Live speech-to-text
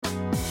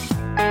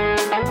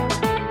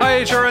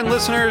HRN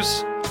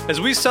listeners.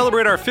 As we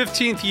celebrate our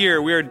 15th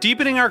year, we are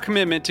deepening our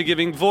commitment to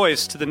giving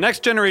voice to the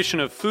next generation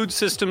of food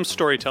systems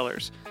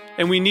storytellers,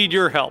 and we need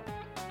your help.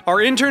 Our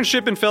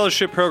internship and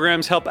fellowship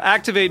programs help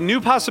activate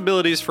new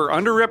possibilities for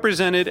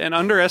underrepresented and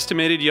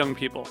underestimated young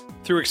people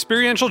through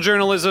experiential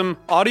journalism,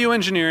 audio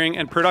engineering,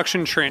 and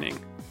production training.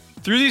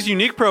 Through these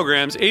unique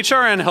programs,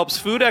 HRN helps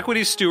food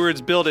equity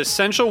stewards build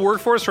essential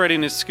workforce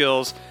readiness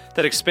skills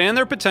that expand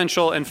their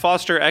potential and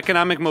foster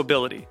economic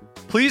mobility.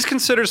 Please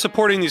consider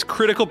supporting these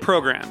critical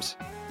programs.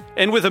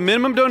 And with a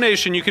minimum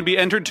donation, you can be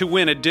entered to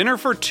win a dinner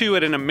for two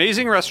at an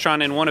amazing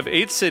restaurant in one of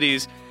 8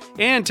 cities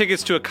and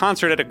tickets to a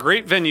concert at a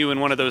great venue in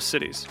one of those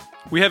cities.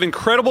 We have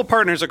incredible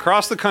partners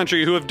across the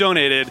country who have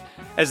donated,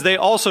 as they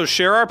also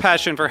share our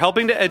passion for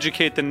helping to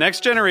educate the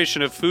next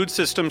generation of food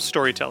systems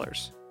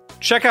storytellers.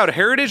 Check out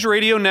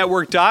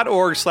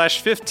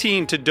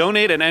heritageradionetwork.org/15 to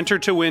donate and enter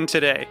to win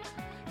today.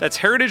 That's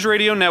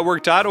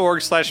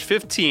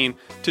heritageradionetwork.org/15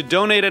 to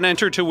donate and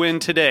enter to win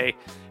today.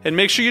 And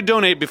make sure you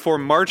donate before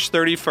March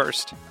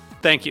 31st.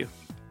 Thank you.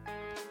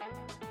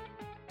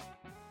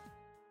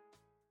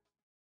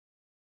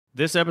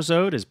 This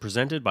episode is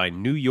presented by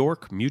New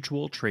York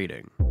Mutual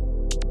Trading.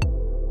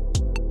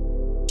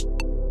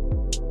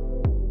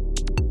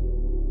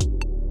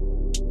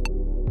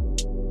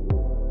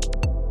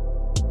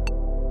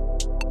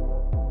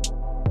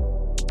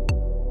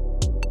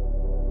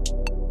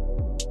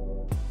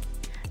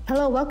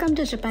 Hello, welcome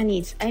to Japan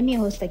Eats. I'm your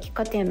host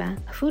Akiko Tema,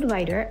 a food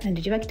writer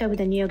and director of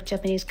the New York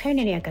Japanese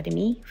Culinary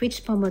Academy,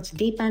 which promotes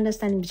deep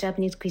understanding of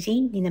Japanese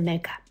cuisine in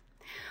America.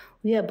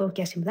 We are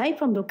broadcasting live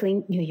from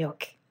Brooklyn, New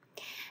York.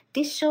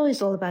 This show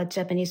is all about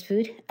Japanese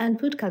food and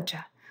food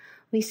culture.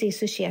 We see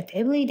sushi at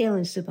every day in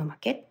the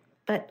supermarket,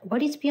 but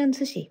what is beyond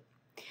sushi?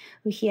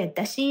 We hear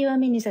dashi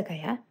ramen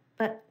izakaya,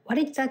 but what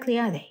exactly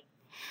are they?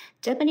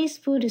 Japanese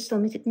food is still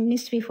a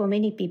mystery for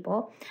many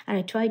people, and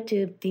I try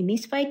to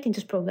demystify it in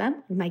this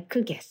program with my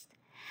cool guest.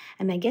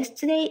 And my guest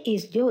today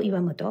is Ryo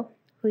Iwamoto,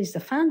 who is the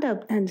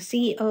founder and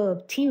CEO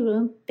of Tea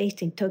Room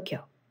based in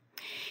Tokyo.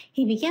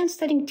 He began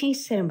studying tea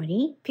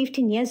ceremony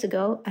 15 years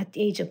ago at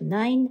the age of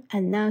 9,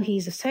 and now he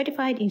is a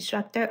certified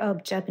instructor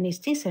of Japanese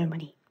tea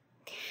ceremony.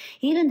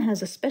 He even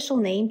has a special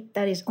name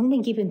that is only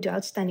given to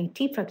outstanding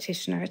tea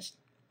practitioners.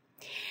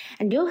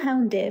 And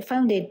Ryo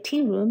founded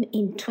Tea Room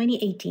in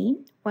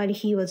 2018 while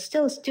he was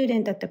still a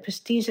student at the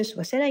prestigious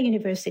Waseda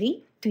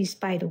University to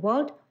inspire the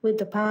world with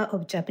the power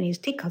of Japanese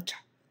tea culture.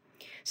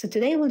 So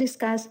today we'll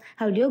discuss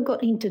how Ryo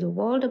got into the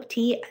world of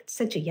tea at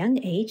such a young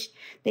age,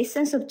 the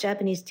essence of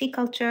Japanese tea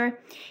culture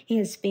he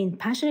has been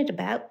passionate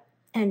about,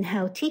 and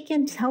how tea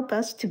can help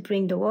us to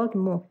bring the world a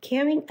more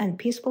caring and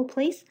peaceful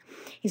place,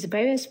 his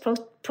various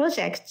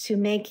projects to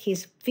make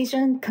his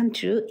vision come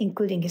true,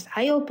 including his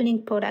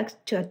eye-opening products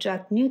to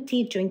attract new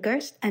tea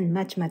drinkers, and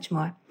much, much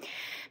more.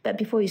 But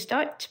before we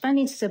start, Japan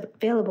Eats is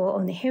available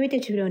on the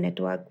Heritage Radio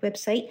Network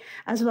website,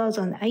 as well as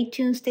on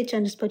iTunes, Stitcher,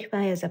 and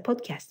Spotify as a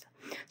podcast.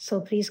 So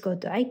please go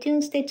to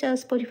iTunes, Stitcher,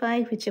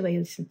 Spotify, whichever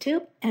you listen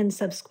to, and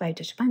subscribe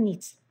to Japan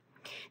Eats.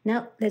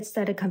 Now, let's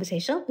start a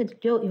conversation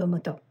with Ryo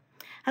Iwamoto.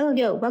 Hello,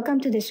 Ryo.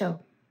 Welcome to the show.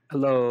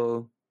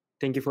 Hello.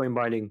 Thank you for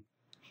inviting.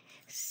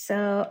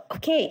 So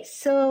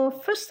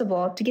first of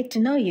all, to get to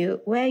know you,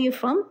 where are you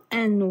from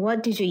and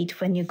what did you eat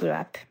when you grew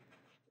up?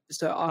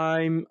 So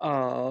I'm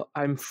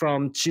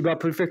from Chiba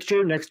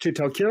Prefecture next to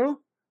Tokyo.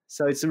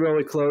 So it's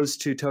really close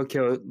to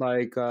Tokyo,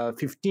 like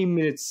 15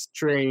 minutes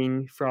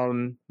train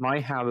from my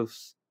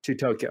house to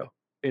Tokyo,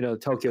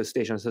 Tokyo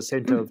Station, so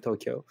center of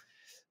Tokyo.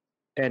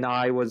 And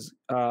I was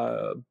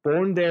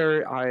born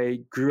there.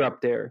 I grew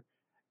up there.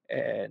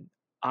 And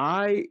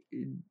I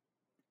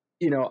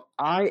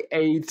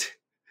ate.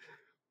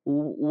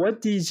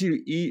 What did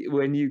you eat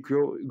when you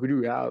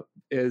grew up?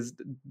 Is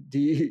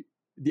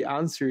the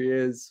answer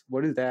is,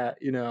 what is that?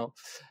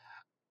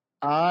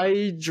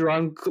 I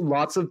drank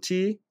lots of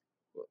tea,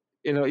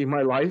 in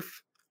my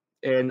life,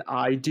 and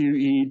I do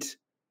eat,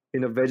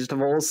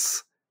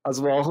 vegetables as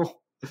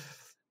well.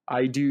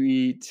 I do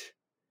eat,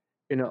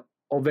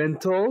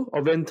 obento.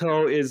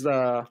 Obento is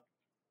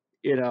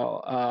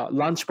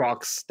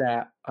lunchbox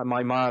that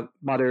my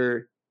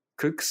mother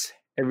cooks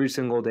every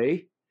single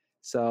day.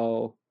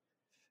 So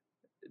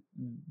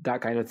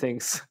that kind of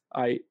things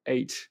I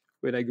ate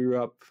when I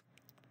grew up.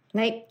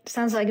 Right.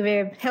 Sounds like a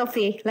very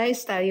healthy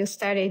lifestyle you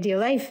started your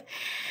life.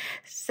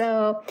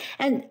 So,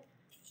 and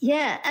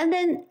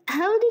then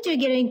how did you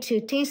get into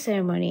tea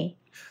ceremony?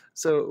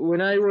 So when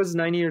I was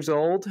 9 years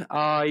old,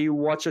 I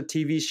watched a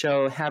TV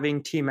show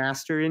having Tea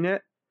Master in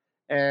it.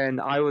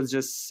 And I was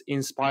just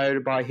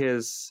inspired by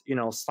his,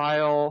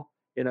 style,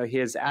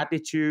 his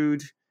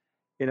attitude,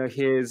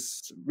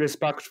 his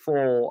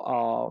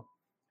respectful,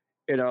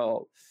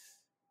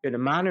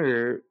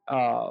 manner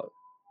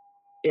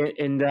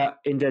in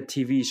the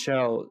TV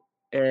show.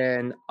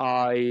 And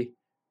I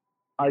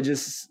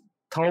just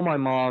told my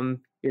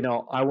mom,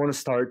 I want to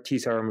start tea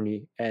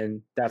ceremony,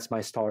 and that's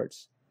my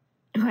start.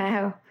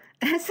 Wow,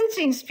 that's such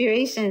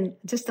inspiration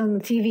just on the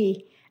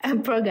TV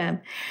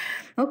program.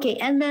 Okay,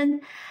 and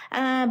then,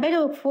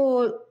 but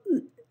for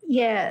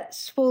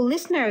Yes, for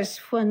listeners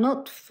who are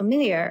not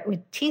familiar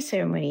with tea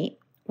ceremony,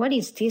 what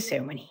is tea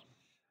ceremony?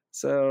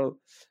 So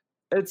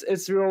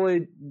it's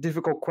really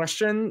difficult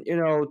question.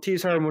 Tea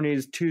ceremony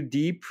is too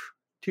deep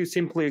to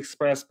simply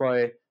express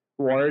by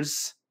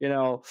words.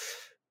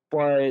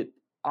 But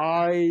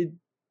I'd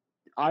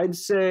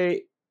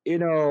say,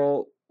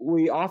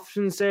 we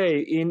often say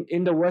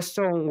in the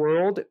Western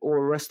world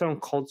or Western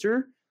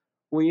culture,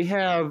 we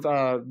have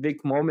a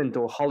big moment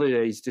or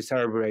holidays to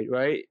celebrate,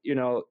 right?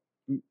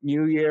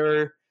 New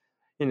Year,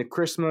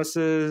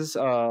 Christmases,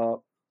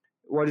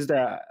 what is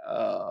that?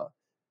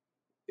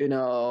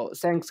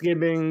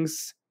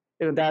 Thanksgivings,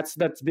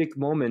 that's big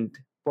moment.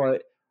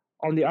 But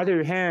on the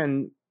other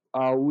hand,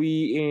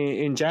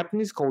 we in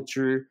Japanese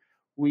culture,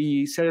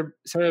 we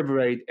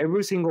celebrate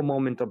every single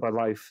moment of our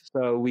life.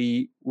 So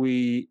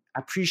we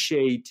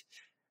appreciate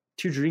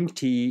to drink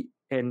tea,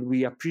 and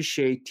we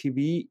appreciate to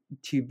be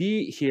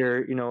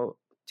here.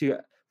 To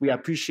we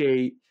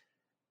appreciate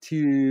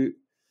to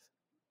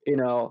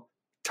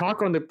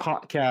talk on this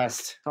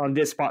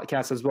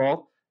podcast as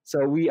well.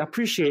 So we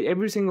appreciate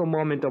every single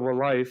moment of our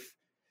life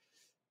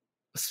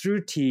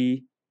through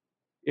tea,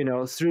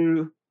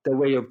 through the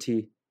way of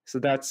tea. So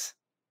that's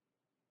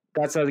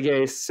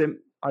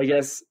I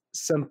guess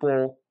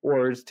simple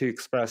words to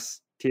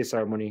express tea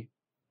ceremony.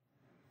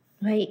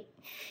 Right.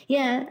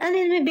 Yeah, and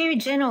in a very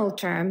general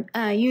term,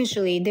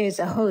 usually there's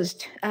a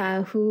host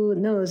who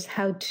knows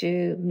how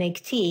to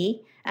make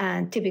tea,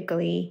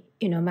 typically,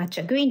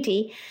 matcha green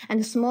tea,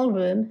 and a small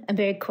room, a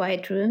very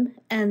quiet room.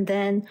 And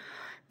then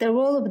the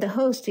role of the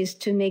host is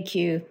to make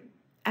you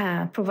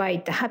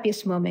provide the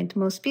happiest moment,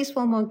 most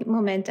peaceful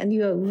moment, and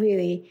you are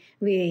really,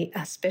 really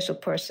a special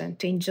person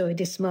to enjoy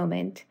this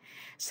moment.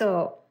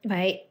 So,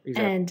 right?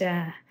 Exactly.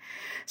 And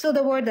so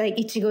the word like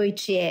ichigo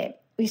ichie,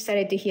 we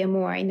started to hear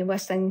more in the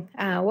Western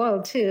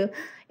world too.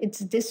 It's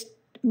this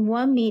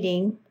one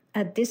meeting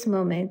at this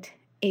moment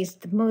is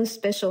the most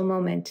special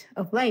moment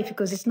of life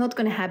because it's not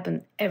going to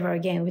happen ever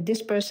again with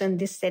this person,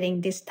 this setting,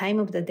 this time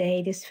of the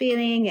day, this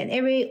feeling, and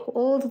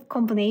all the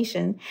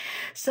combination.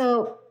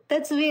 So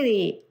that's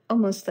really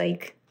almost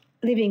like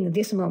living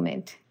this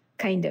moment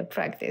kind of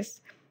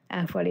practice.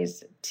 What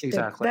is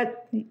Exactly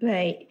that?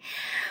 Right.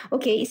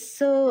 Okay.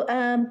 So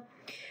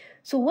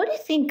what do you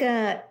think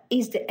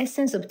is the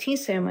essence of tea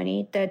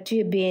ceremony that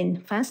you've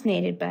been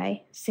fascinated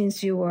by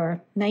since you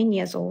were 9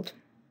 years old?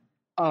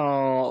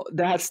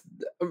 That's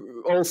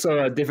also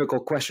a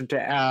difficult question to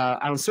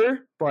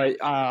answer, but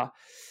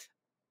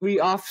we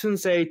often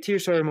say tea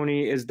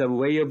ceremony is the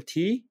way of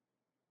tea,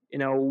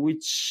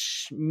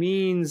 which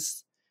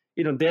means,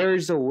 there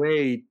is a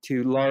way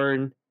to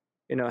learn,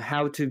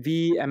 how to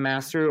be a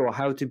master or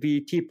how to be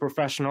a tea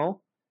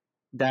professional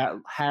that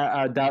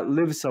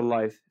lives a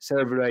life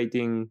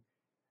celebrating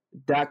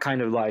that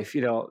kind of life,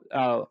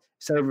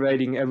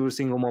 celebrating every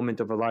single moment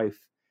of a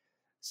life.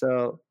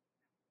 So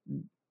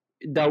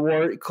the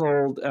word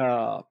called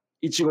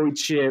ichigo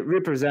ichie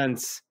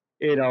represents,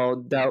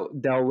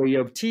 the way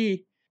of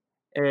tea,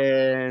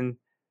 and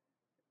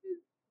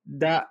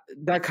that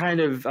kind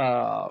of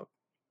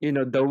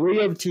the way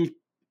of tea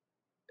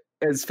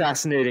is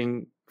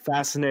fascinating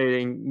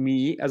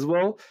me as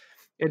well.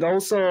 And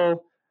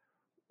also,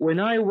 when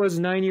I was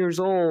 9 years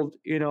old,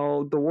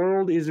 the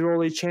world is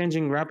really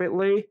changing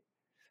rapidly.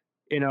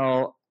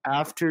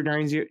 After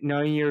 9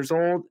 years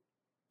old,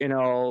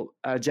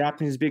 a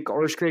Japanese big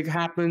earthquake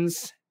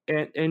happens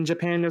in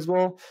Japan as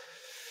well.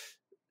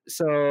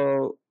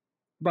 So,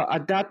 but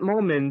at that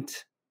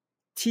moment,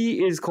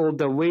 tea is called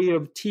the way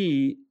of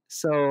tea.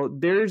 So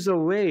there's a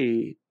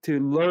way to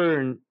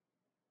learn,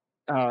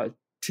 learn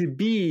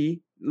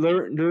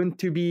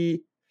to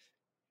be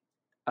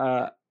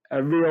a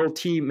real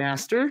tea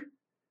master,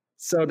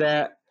 so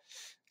that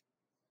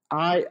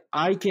I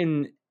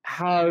can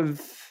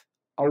have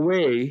a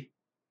way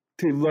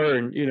to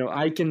learn.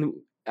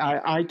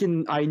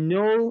 I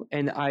know,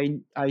 and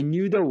I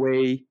knew the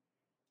way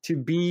to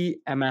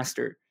be a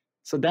master.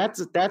 So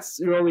that's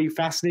really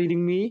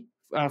fascinating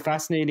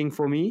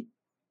for me.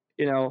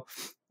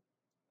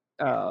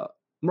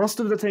 Most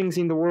of the things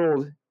in the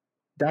world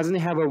doesn't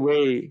have a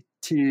way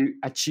to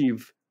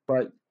achieve,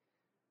 but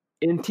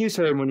in tea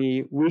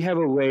ceremony we have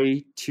a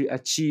way to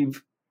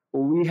achieve,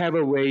 or we have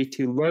a way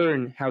to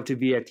learn how to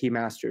be a tea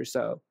master.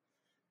 So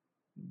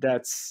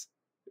that's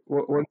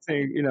one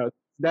thing,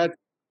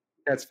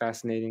 that's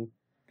fascinating.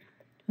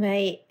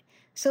 Right.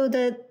 So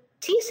the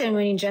tea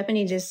ceremony in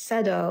Japanese is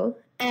sado,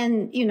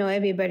 and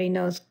everybody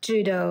knows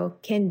judo,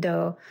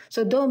 kendo.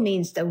 So do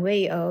means the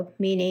way of,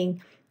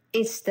 meaning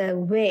it's the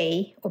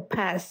way or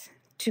path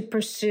to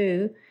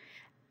pursue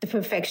the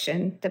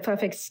perfection, the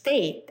perfect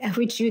state,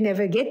 which you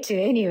never get to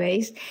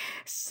anyways.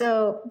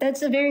 So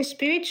that's a very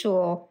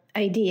spiritual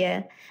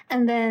idea.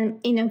 And then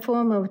in a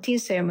form of tea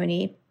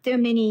ceremony, there are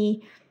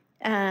many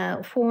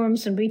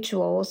forms and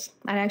rituals.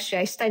 And actually,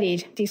 I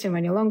studied tea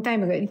ceremony a long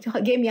time ago.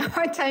 It gave me a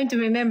hard time to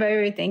remember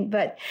everything.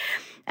 But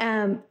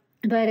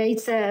but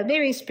it's a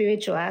very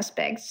spiritual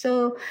aspect.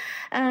 So,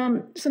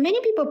 so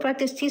many people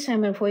practice tea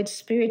ceremony for its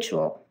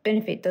spiritual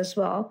benefit as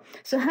well.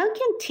 So, how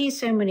can tea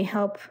ceremony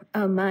help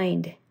our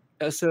mind?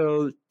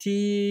 So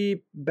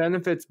tea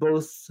benefits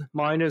both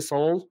mind and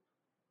soul.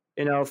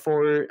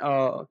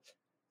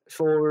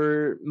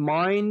 For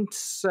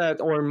mindset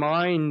or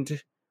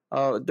mind,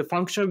 the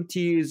function of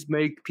tea is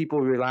make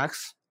people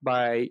relax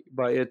by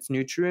its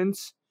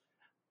nutrients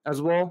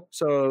as well.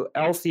 So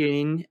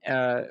L-theanine,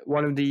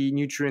 one of the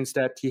nutrients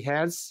that tea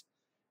has,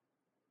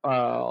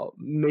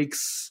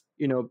 makes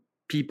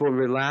people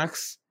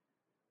relax.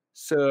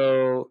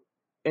 So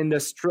in the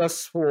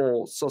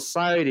stressful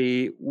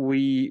society,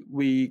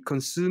 we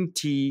consume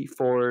tea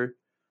for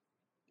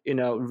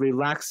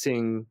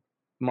relaxing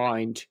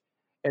mind,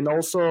 and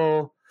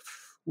also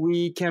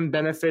we can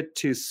benefit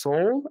to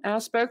soul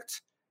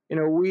aspect.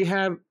 We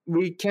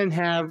can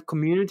have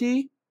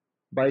community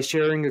by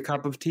sharing a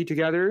cup of tea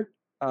together.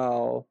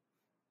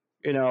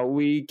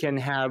 We can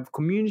have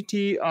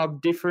community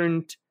of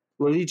different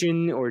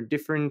religion or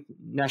different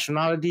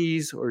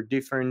nationalities or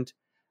different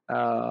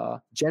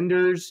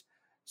genders.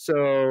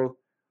 So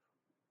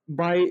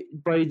by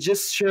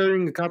just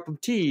sharing a cup of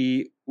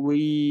tea,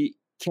 we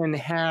can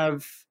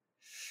have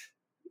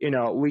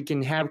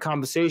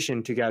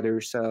conversation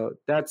together. So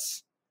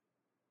that's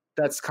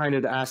kind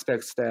of the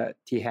aspects that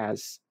tea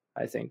has,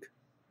 I think.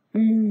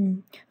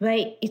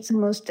 Right, it's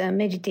almost a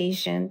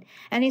meditation.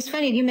 And it's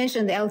funny you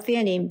mentioned the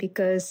L-theanine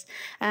because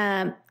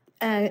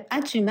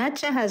actually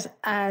matcha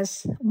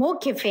has more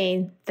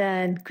caffeine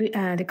than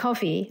the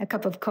coffee, a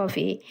cup of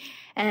coffee,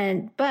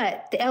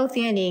 but the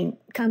L-theanine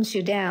calms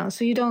you down,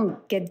 so you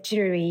don't get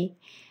jittery,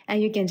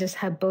 and you can just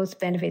have both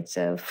benefits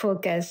of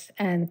focus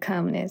and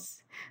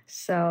calmness.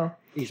 So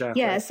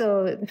Exactly. yeah,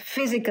 so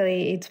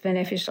physically it's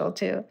beneficial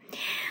too.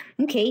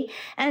 Okay,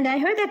 and I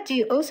heard that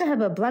you also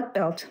have a black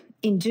belt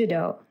in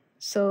judo.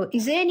 So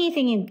is there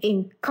anything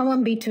in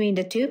common between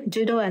the two,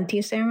 judo and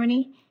tea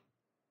ceremony?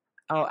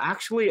 Oh,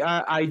 actually,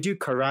 I do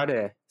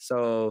karate.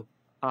 So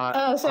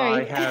Oh,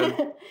 sorry. I have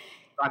black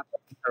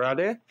belt in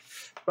karate.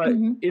 But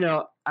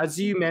as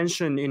you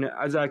mentioned,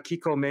 as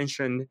Kiko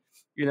mentioned,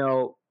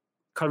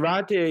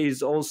 karate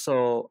is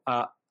also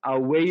a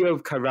way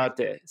of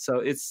karate. So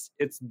it's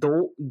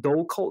do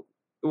cult.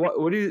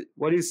 What do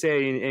you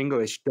say in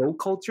English? Do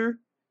culture?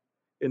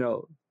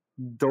 Do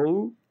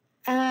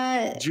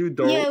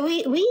judo.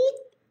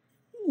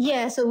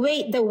 Yeah, so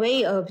the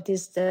way of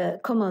this, the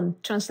common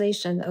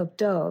translation of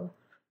do.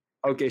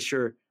 Okay,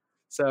 sure.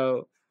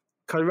 So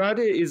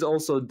karate is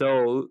also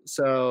do.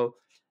 So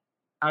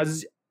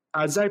as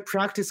I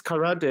practice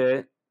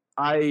karate,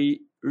 I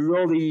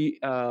really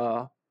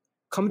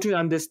come to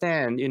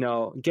understand,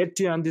 get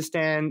to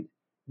understand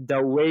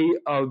the way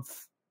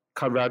of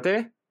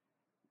karate,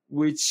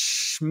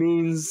 which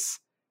means,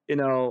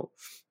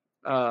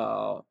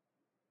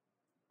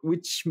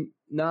 which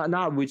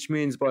not which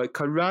means, but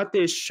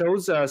karate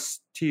shows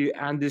us to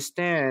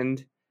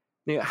understand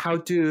how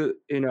to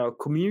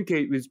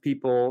communicate with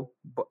people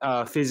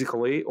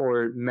physically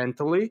or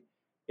mentally.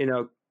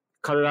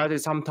 Karate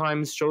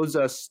sometimes shows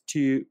us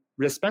to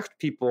respect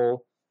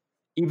people,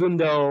 even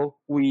though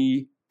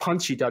we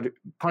punch each other.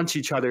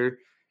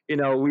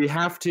 We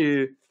have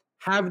to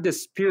have the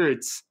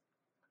spirits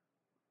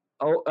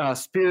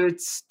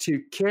to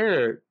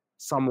care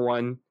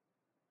someone,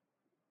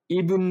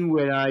 even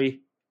when I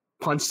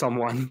punch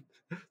someone.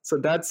 So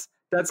that's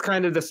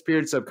kind of the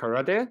spirits of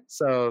karate.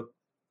 So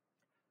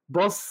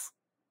both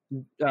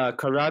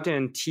karate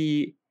and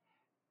tea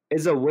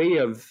is a way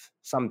of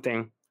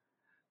something.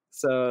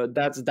 So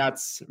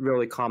that's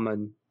really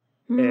common.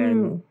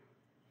 And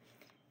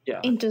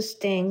yeah,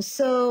 Interesting.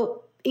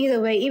 So either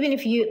way, even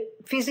if you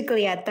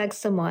physically attack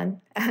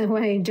someone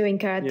when you're doing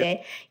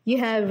karate, you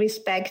have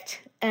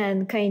respect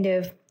and kind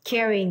of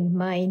caring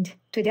mind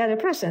to the other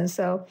person.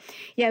 So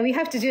yeah, we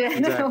have to do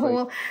another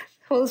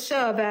whole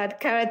show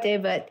about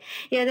karate, but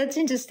yeah, that's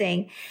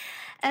interesting.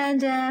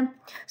 And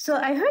so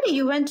I heard that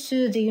you went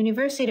to the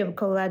University of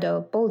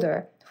Colorado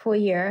Boulder for a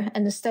year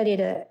and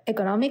studied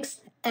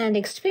economics, and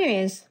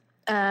experience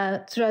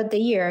throughout the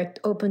year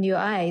opened your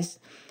eyes.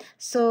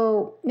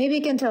 So maybe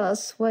you can tell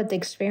us what the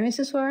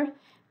experiences were.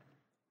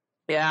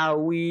 Yeah,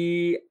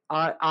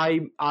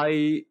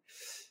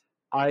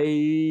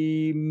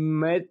 I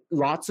met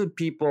lots of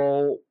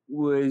people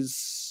with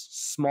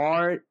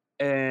smart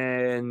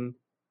and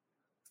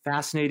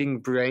fascinating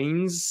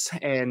brains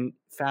and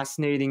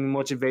fascinating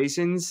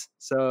motivations.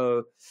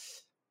 So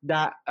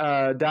that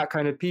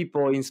kind of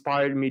people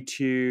inspired me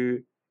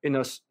to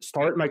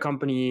start my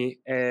company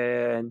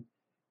and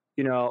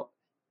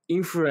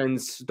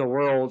influence the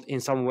world in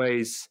some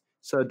ways.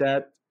 So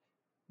that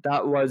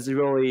was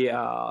really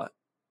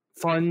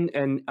fun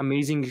and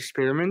amazing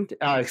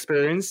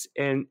experience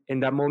in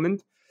that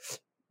moment.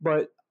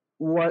 But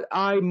what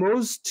I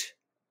was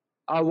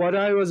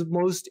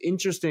most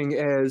interested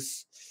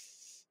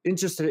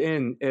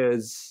in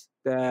is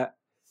that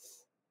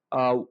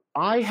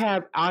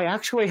I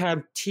actually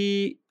have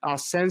tea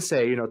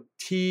sensei,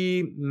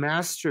 tea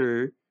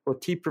master or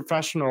tea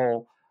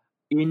professional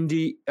in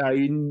the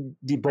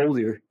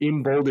Boulder,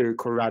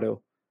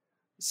 Colorado.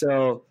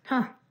 So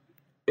Huh.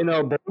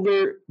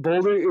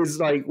 Boulder is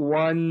like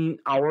 1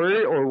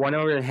 hour or 1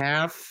 hour and a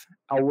half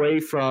away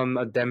from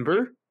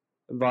Denver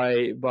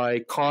by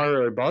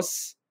car or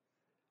bus.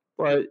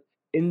 But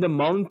in the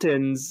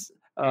mountains,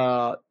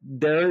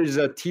 there is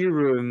a tea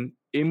room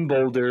in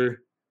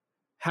Boulder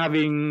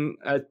having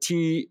a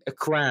tea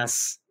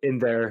class in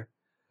there.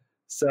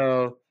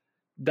 So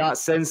that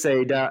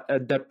sensei,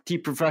 that tea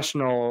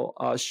professional,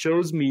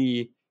 shows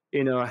me,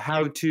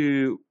 how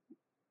to,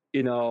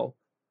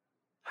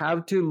 how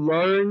to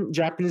learn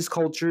Japanese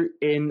culture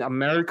in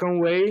American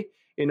way.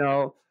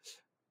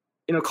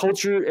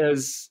 Culture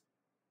is,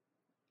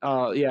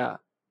 how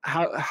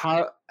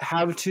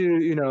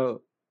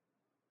to,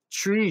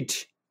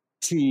 treat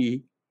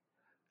tea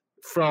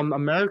from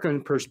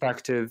American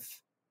perspective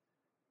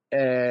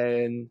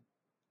and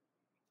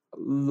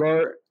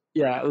learn.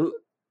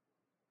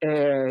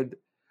 And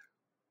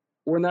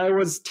when I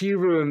was tea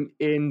room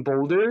in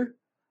Boulder,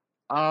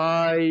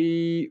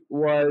 I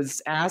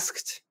was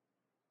asked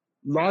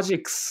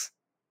logics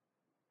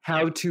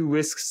how to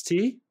whisk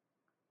tea.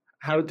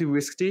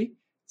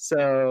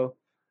 So,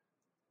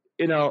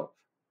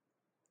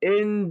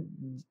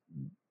 in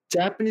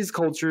Japanese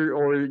culture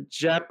or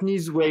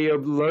Japanese way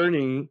of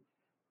learning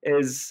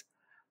is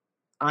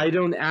I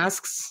don't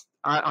ask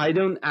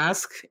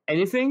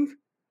anything,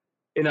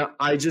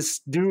 I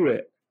just do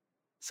it.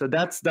 So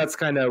that's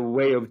kind of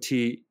way of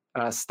tea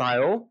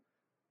style.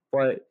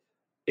 But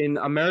in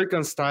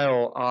American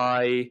style,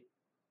 I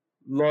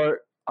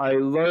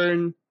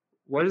learn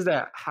what is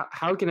that?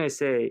 How can I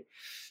say?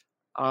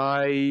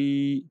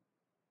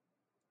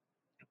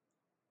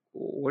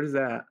 What is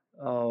that?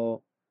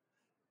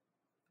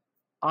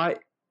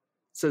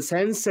 So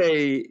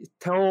sensei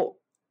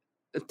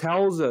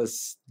tells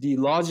us the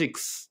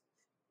logics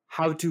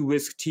how to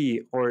whisk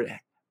tea or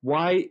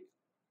why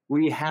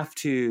we have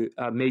to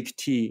make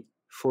tea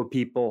for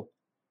people.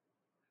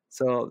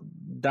 So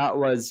that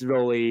was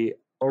really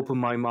open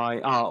my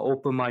mind,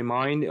 open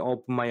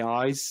my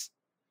eyes,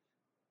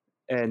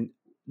 and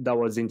that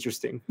was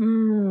interesting.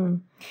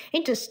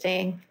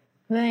 Interesting.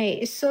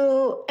 Right.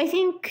 So I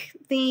think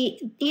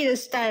either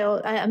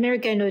style,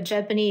 American or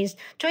Japanese,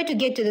 try to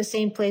get to the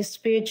same place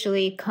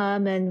spiritually,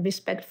 calm and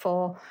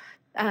respectful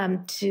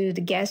to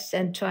the guests,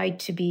 and try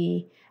to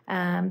be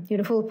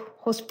full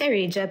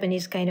hospitality,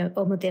 Japanese kind of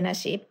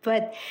omotenashi.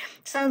 But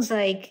sounds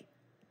like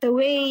the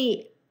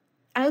way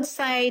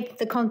outside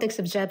the context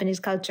of Japanese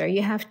culture,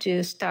 you have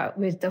to start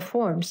with the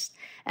forms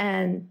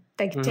and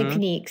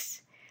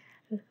techniques,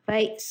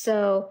 right?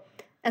 So,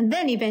 and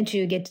then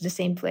eventually you get to the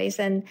same place.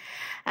 And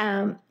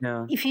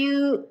if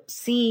you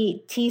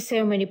see tea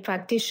ceremony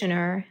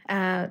practitioner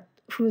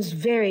who's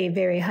very,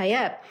 very high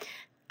up,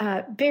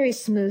 very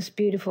smooth,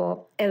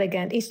 beautiful,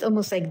 elegant, it's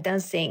almost like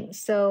dancing.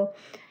 So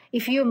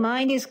if your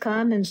mind is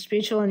calm and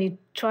spiritual and you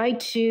try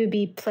to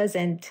be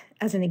pleasant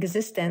as an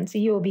existence,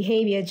 your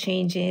behavior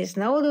changes.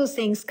 And all those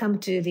things come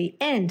to the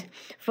end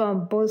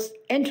from both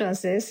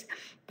entrances.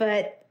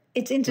 But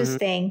it's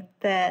interesting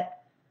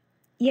that,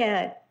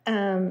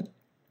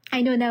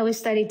 I know now we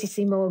started to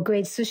see more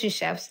great sushi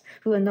chefs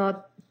who are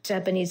not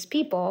Japanese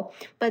people,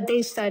 but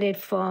they started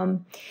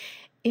from,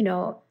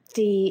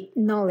 the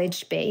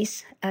knowledge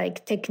base,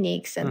 like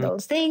techniques and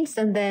those things.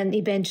 And then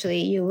eventually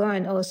you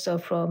learn also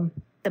from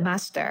the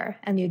master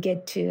and you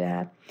get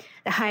to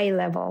the high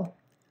level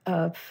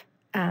of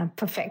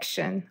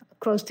perfection,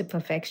 close to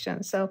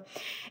perfection. So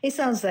it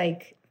sounds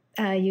like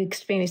you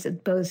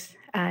experienced both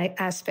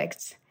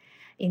aspects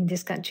in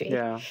this country.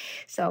 Yeah.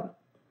 So,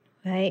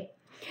 right.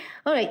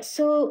 All right,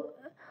 so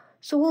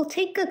we'll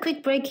take a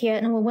quick break here,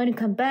 and when we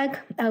come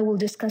back, I will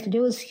discuss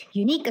those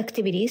unique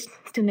activities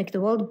to make the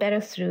world better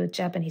through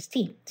Japanese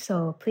tea.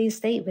 So please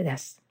stay with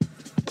us.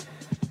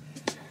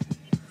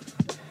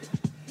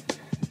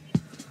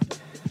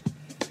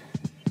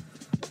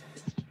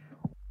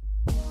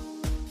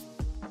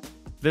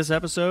 This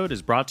episode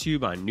is brought to you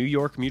by New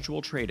York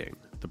Mutual Trading,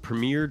 the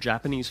premier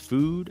Japanese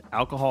food,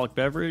 alcoholic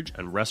beverage,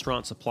 and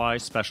restaurant supply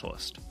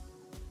specialist.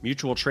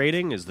 Mutual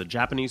Trading is the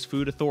Japanese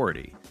food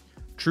authority,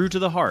 true to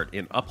the heart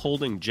in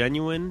upholding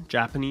genuine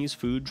Japanese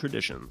food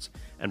traditions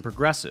and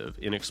progressive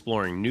in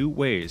exploring new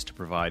ways to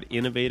provide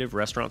innovative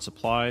restaurant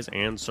supplies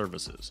and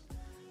services.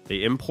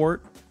 They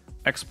import,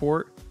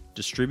 export,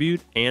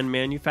 distribute, and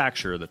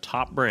manufacture the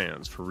top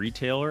brands for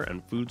retailer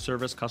and food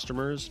service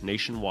customers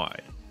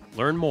nationwide.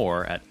 Learn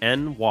more at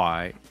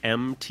nymtc.com.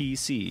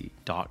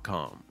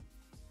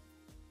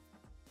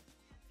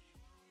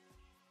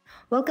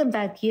 Welcome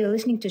back. You're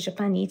listening to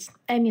Japan Eats.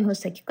 I'm your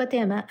host, Akiko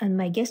Katayama, and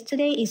my guest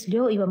today is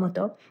Ryo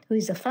Iwamoto, who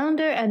is the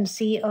founder and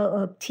CEO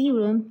of Tea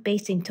Room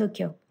based in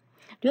Tokyo.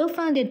 Ryo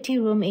founded Tea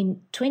Room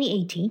in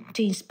 2018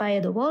 to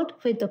inspire the world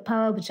with the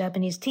power of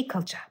Japanese tea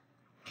culture.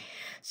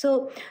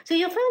 So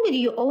you founded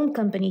your own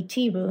company,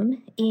 Tea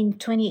Room, in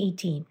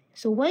 2018.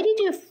 So why did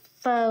you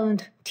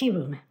found Tea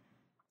Room?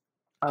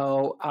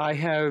 Oh, I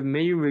have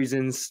many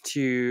reasons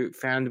to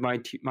found my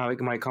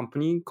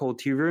company called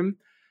Tea Room.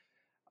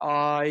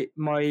 my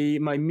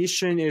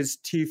mission is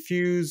to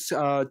fuse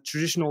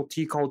traditional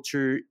tea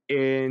culture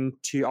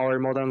into our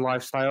modern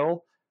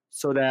lifestyle,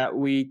 so that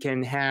we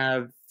can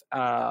have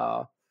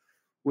a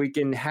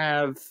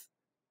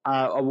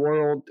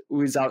world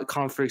without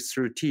conflicts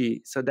through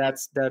tea. So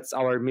that's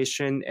our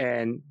mission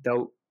and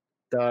the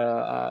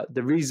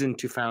reason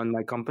to found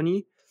my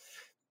company.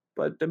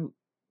 But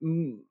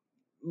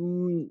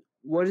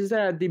what is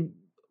that?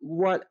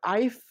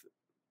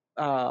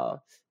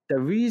 The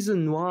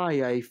reason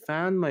why I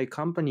found my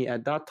company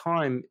at that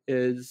time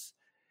is,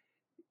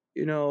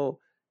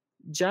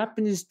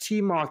 Japanese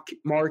tea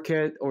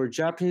market or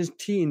Japanese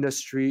tea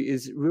industry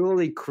is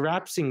really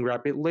collapsing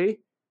rapidly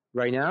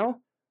right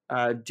now,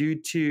 due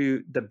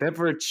to the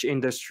beverage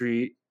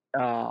industry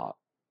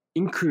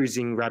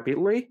increasing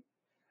rapidly.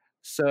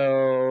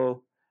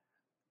 So,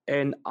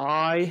 and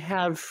I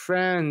have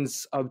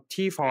friends of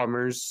tea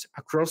farmers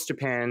across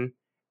Japan,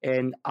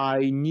 and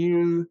I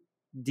knew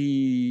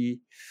the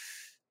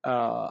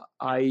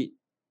I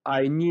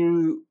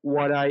knew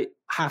what I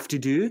have to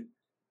do.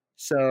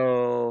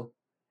 So,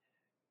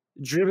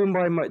 driven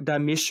by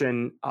that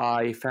mission,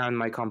 I found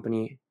my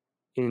company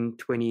in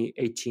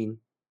 2018.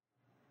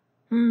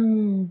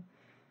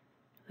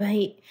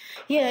 Right.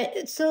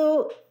 Yeah.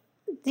 So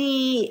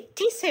the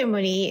tea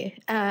ceremony,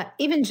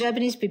 even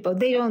Japanese people,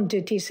 they don't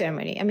do tea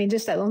ceremony. I mean,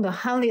 just like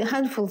only a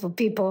handful of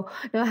people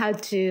know how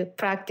to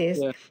practice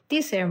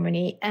tea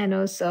ceremony. And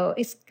also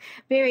it's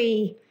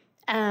very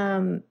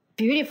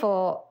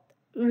beautiful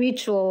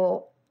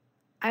ritual.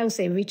 I would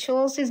say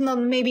rituals is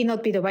maybe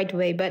not be the right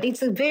way, but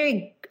it's a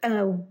very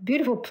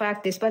beautiful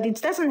practice, but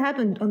it doesn't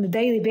happen on a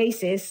daily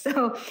basis.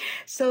 But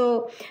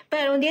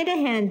on the other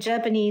hand,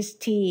 Japanese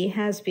tea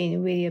has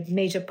been really a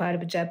major part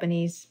of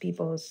Japanese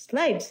people's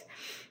lives.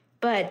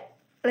 But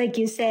like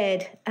you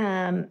said,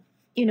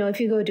 if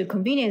you go to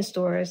convenience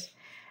stores,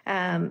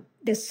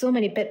 there's so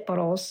many PET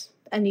bottles,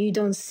 and you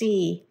don't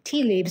see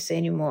tea leaves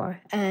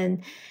anymore.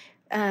 And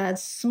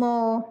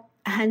small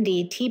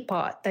handy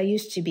teapot that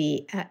used to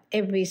be at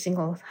every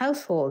single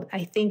household,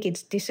 I think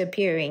it's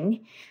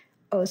disappearing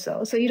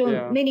also. So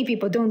many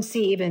people don't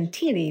see even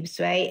tea leaves,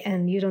 right?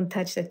 And you don't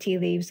touch the tea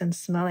leaves and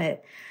smell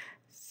it.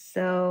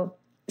 So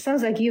it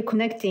sounds like you're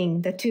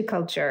connecting the two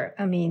culture.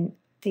 I mean,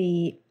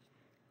 the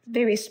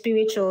very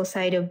spiritual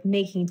side of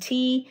making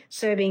tea,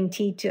 serving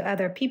tea to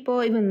other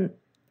people, even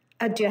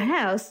at your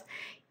house.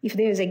 If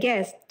there's a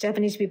guest,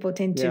 Japanese people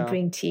tend to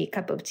bring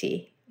cup of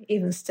tea,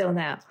 even still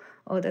now,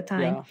 all the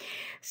time. Yeah.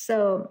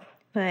 So,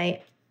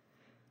 right.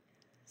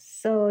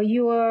 So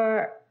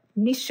your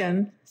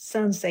mission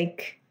sounds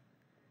like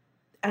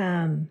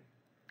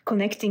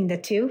connecting the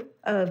two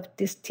of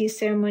this tea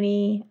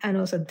ceremony and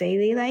also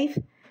daily life.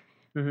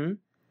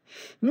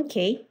 Mm-hmm.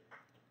 Okay.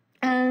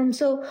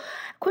 So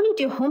according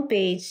to your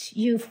homepage,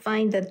 you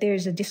find that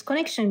there's a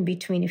disconnection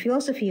between the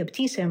philosophy of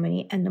tea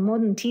ceremony and the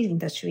modern tea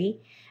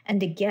industry,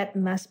 and the gap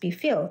must be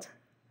filled.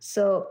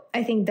 So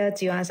I think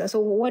that's your answer. So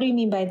what do you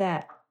mean by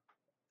that?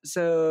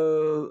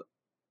 So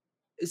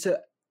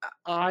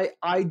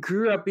I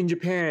grew up in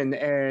Japan,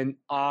 and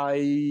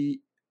I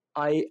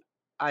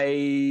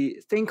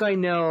think I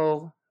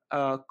know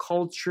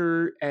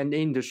culture and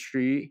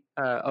industry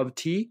of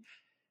tea,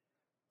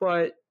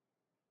 but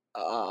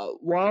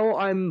while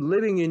I'm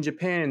living in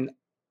Japan,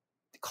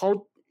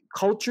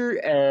 culture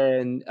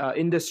and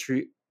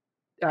industry,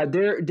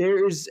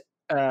 there is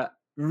a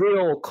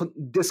real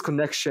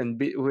disconnection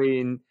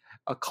between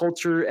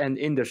culture and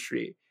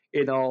industry.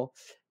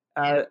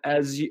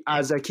 As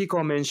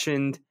Akiko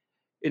mentioned,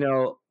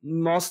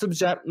 most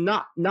of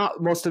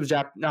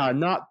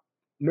not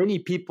many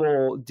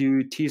people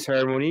do tea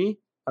ceremony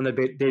on a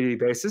daily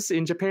basis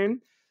in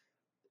Japan.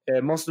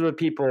 Most of the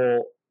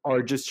people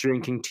are just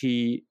drinking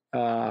tea,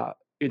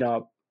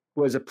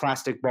 with a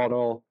plastic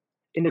bottle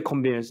in the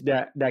convenience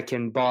that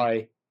can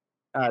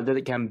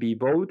be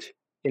bought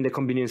in the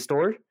convenience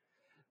store.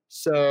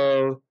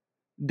 So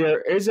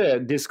there is a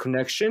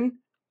disconnection,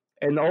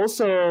 and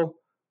also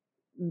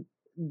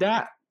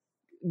that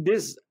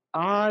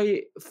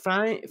I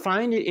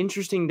find it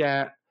interesting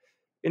that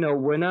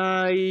when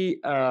I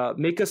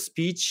make a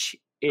speech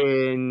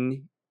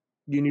in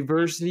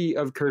University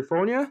of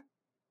California,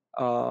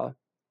 at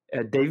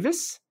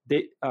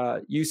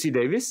UC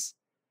Davis,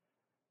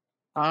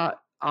 I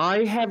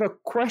have a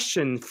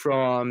question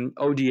from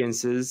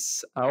audience,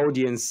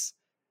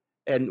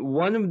 and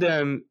one of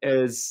them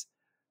is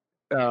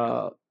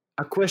a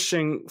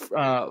question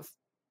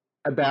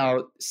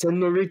about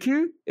Senno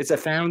Riku. It's a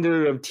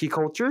founder of tea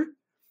culture.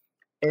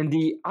 And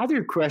the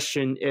other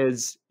question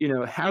is,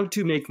 how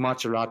to make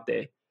matcha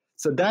latte.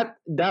 So that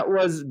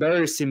was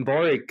very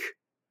symbolic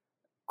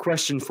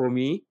question for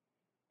me.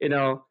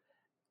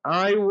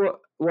 I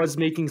was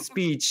making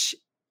speech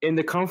in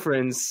the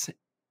conference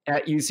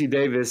at UC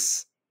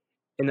Davis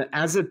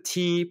as a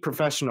tea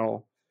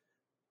professional,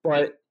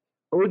 but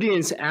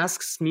audience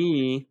asks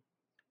me,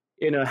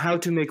 how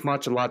to make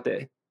matcha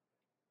latte.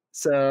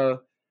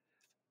 So,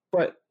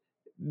 but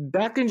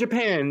back in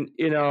Japan,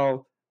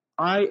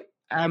 I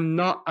am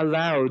not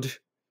allowed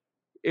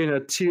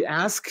to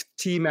ask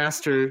tea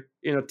master,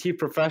 tea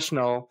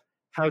professional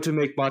how to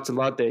make matcha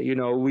latte.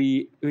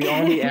 We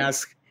only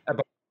ask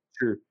about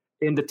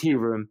in the tea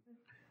room.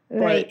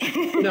 Right.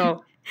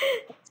 But,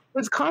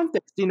 with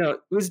context,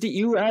 with the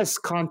US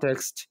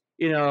context,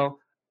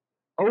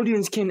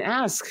 audience can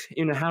ask,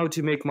 how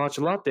to make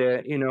matcha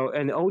latte,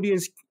 and the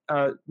audience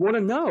want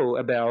to know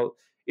about,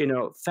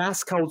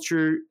 fast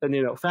culture and,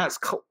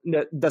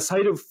 the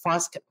side of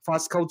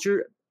fast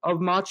culture of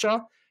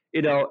matcha,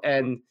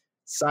 and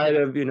side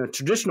of,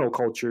 traditional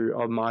culture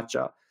of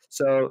matcha.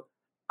 So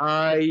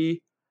I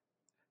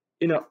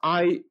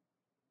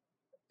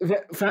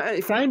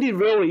find it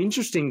really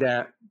interesting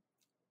that,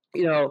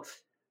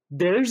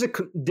 there's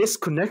this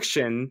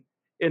connection.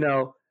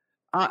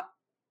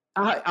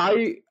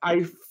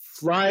 I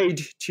flied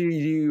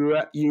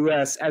to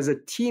US as a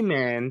tea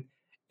man,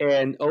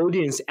 and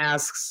audience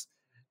asks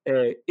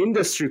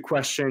industry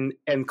question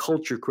and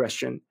culture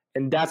question,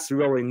 and that's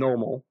really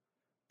normal.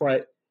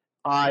 But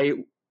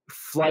I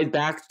fly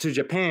back to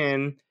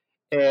Japan,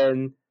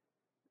 and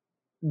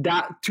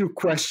that two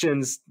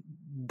questions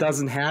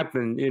doesn't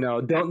happen.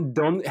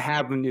 Don't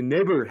happen. It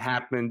never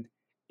happened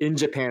in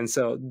Japan.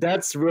 So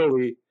that's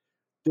really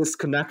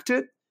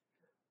disconnected.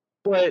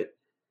 But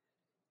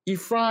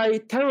if I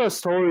tell a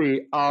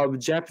story of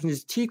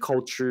Japanese tea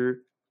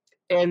culture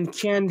and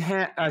can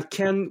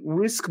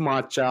whisk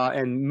matcha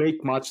and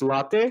make matcha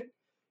latte,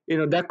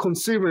 that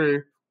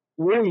consumer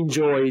will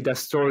enjoy the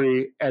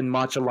story and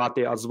matcha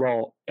latte as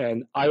well.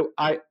 And I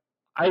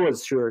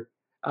was sure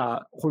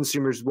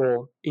consumers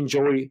will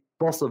enjoy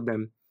both of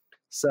them.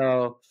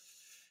 So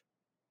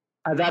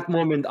at that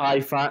moment,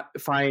 I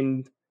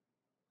find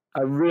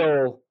a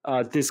real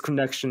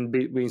disconnection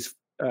between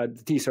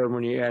the tea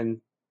ceremony and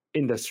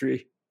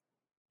industry.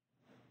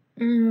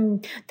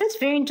 That's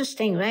very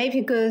interesting, right?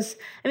 Because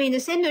the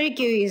Sen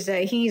Norikyu is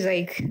he's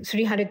like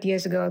 300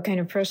 years ago kind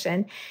of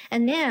person,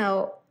 and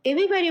now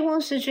everybody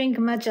wants to drink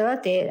matcha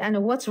latte.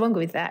 And what's wrong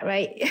with that,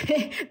 right?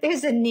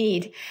 There's a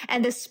need,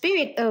 and the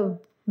spirit of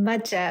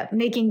matcha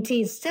making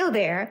tea is still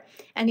there,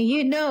 and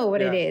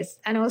what it is,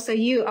 and also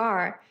you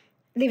are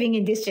living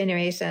in this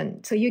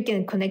generation, so you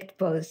can connect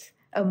both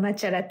of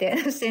matcha latte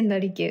and Sen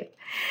Norikyu.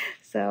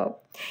 So,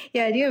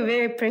 you're a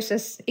very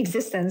precious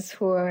existence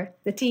for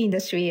the tea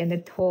industry and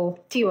the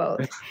whole tea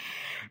world.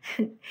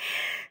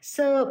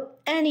 So,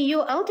 and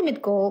your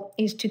ultimate goal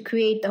is to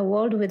create a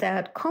world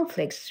without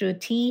conflicts through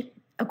tea,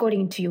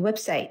 according to your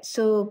website.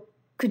 So,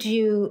 could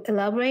you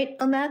elaborate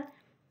on that?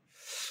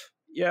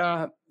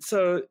 Yeah.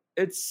 So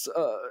it's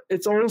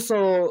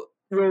also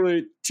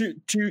really too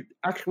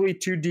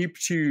deep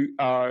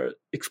to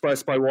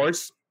express by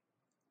words,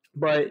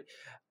 but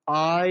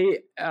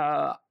I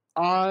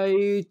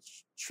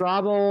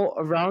travel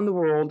around the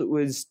world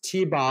with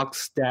tea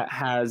box that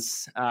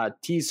has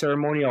tea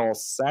ceremonial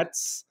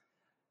sets,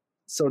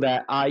 so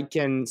that I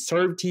can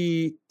serve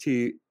tea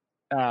to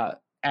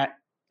at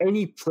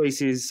any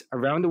places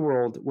around the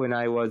world when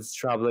I was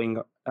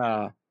traveling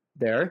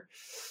there.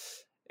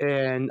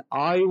 And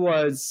I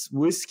was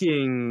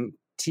whisking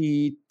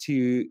tea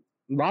to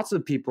lots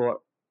of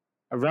people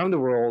around the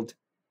world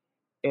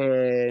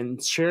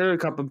and share a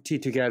cup of tea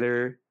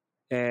together.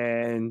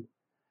 And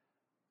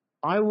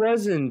I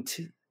wasn't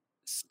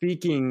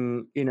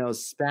speaking,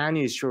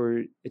 Spanish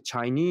or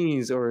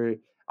Chinese or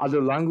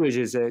other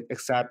languages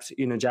except,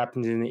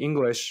 Japanese and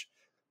English,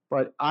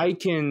 but I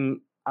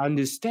can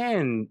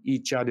understand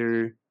each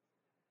other.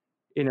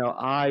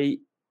 I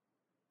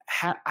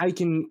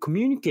can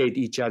communicate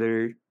each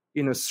other,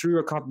 through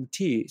a cup of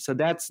tea. So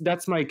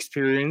that's my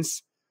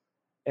experience,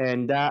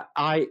 and that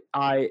I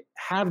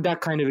have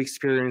that kind of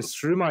experience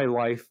through my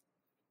life.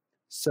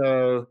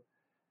 So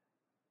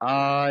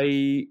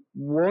I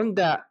want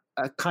that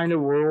kind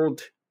of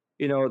world,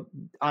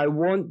 I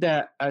want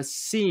that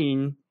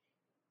scene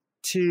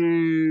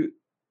to,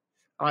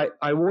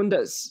 I want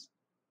that,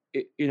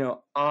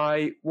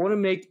 I want to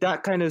make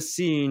that kind of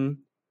scene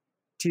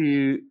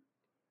to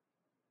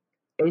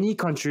any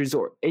countries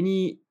or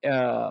any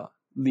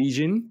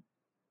region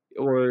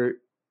or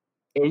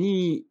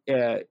any,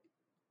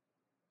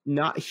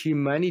 not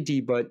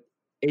humanity, but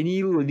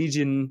any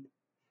religion,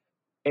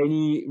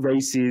 any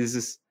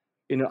races.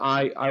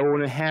 I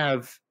want to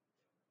have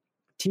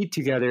tea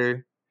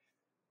together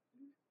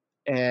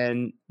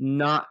and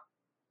not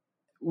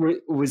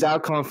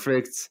without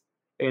conflicts.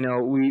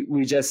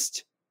 We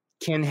just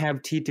can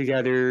have tea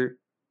together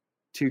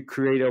to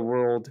create a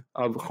world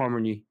of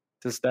harmony.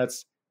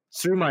 That's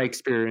through my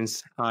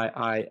experience.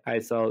 I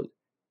thought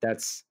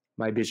that's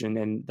my vision,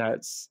 and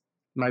that's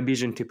my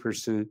vision to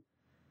pursue.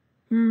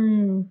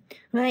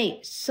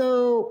 Right.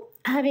 So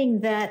having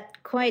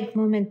that quiet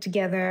moment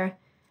together,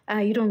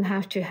 you don't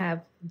have to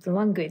have the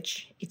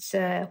language. It's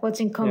what's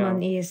in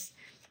common is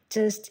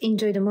just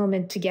enjoy the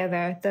moment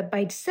together. That by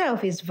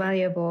itself is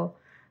valuable.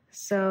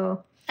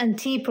 So, and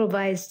tea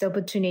provides the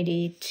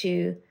opportunity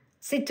to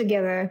sit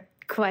together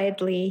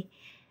quietly,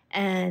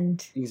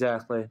 and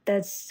exactly,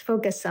 that's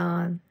focus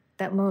on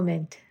that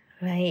moment,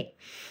 right?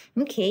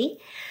 Okay.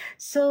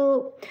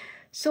 So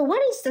So,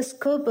 what is the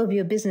scope of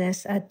your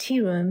business at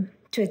Tea Room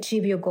to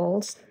achieve your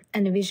goals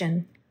and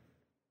vision?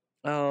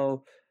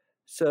 Oh,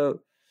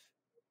 so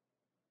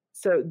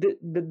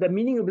the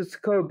meaning of the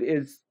scope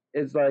is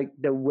like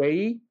the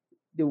way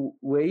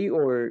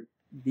or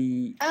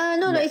the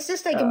No, it's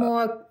just like a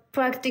more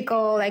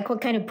practical, like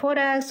what kind of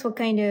products, what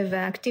kind of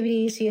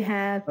activities you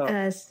have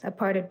as a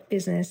part of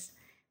business.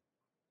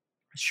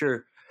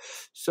 Sure.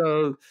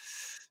 So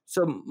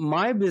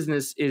my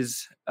business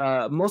is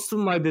most of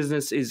my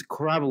business is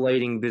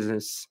collaborating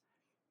business.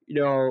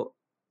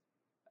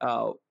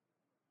 Our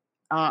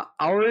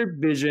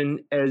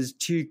vision is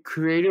to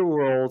create a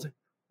world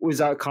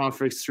without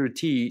conflicts through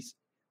teas,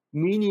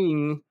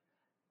 meaning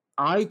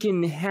I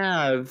can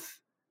have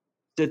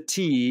the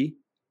tea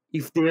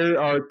if there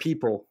are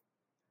people.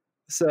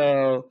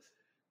 So,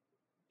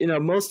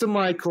 most of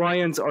my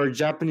clients are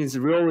Japanese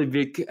really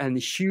big and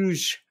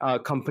huge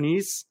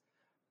companies,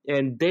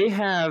 and they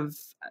have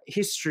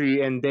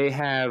history and they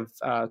have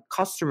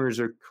customers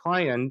or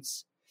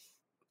clients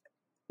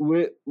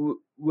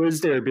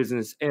with their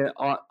business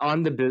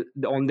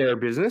on their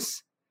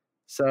business.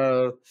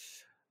 So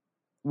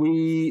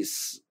we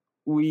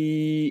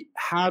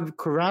have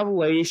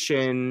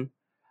collaboration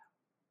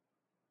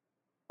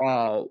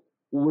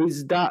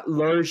with that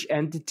large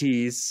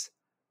entities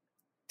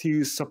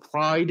to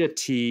supply the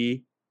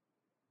tea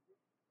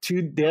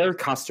to their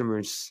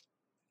customers.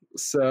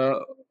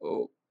 So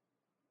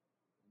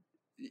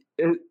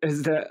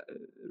is that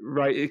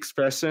right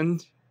expression?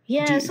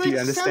 Yeah, so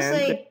it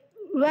sounds like,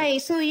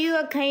 right. So you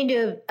are kind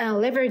of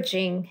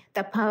leveraging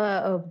the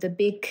power of the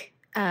big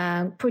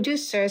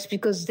producers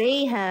because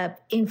they have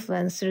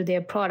influence through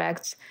their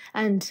products.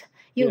 And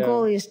your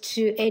goal is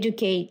to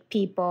educate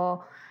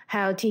people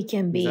how tea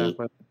can be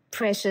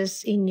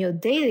precious in your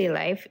daily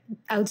life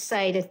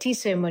outside the tea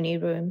ceremony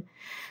room.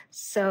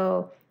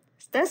 So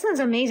that sounds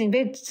amazing.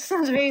 It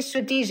sounds very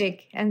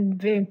strategic and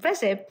very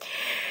impressive.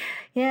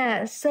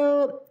 Yeah.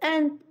 So,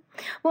 and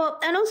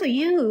also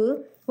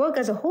you work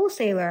as a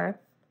wholesaler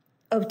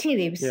of tea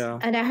leaves. Yeah.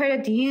 And I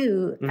heard that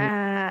you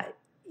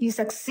you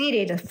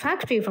succeeded a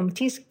factory from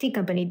tea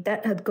company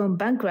that had gone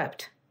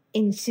bankrupt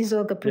in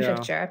Shizuoka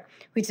Prefecture,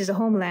 which is a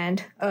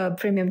homeland of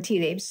premium tea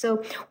leaves.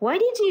 So why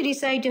did you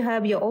decide to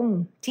have your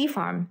own tea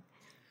farm?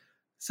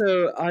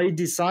 So I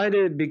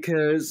decided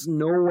because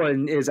no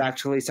one is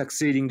actually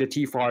succeeding the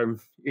tea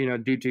farm,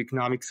 due to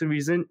economic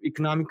reason.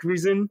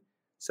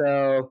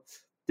 So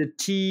the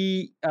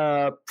tea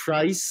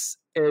price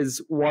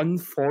is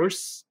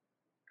 1/4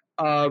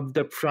 of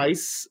the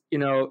price,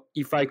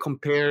 if I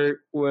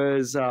compare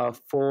with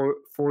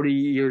 40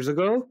 years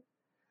ago.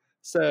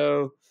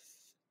 So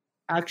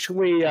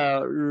actually,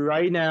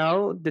 right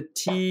now, the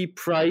tea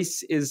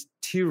price is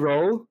too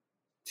low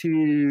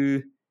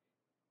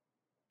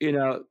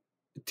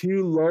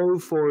too low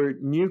for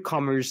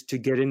newcomers to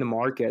get in the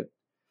market.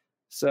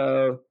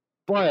 So,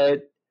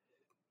 but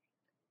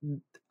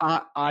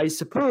I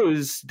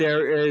suppose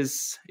there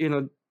is,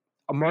 a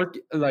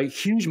market, like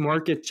huge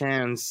market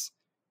chance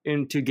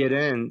to get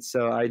in.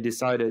 So I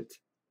decided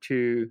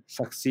to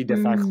succeed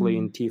effectively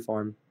in tea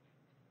farm.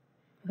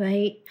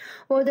 Right.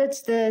 Well,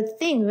 that's the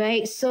thing,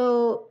 right?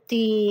 So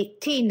the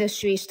tea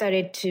industry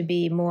started to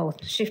be more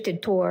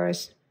shifted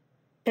towards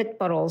PET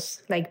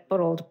bottles, like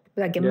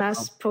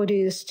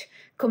mass-produced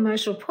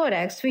commercial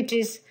products, which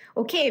is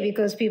okay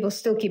because people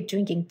still keep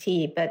drinking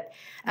tea. But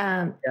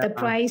the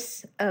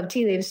price of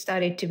tea leaves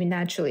started to be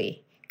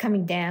naturally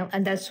coming down,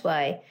 and that's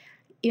why,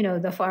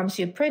 the farms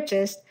you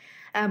purchased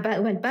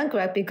went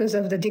bankrupt because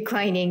of the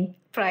declining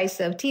price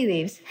of tea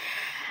leaves.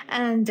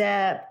 And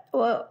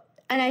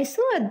and I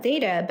saw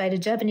data by the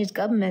Japanese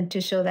government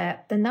to show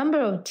that the number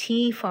of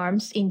tea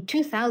farms in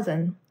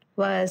 2000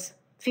 was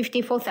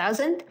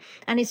 54,000,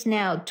 and it's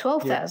now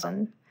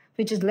 12,000,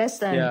 which is less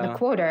than a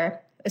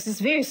quarter. This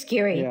is very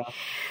scary. Yeah.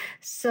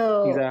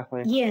 So,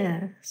 exactly.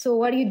 Yeah. So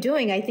what are you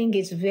doing? I think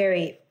it's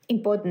very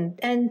important.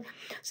 And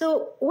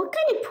so what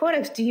kind of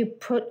products do you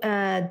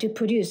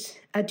produce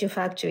at your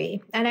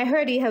factory? And I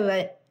heard you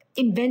have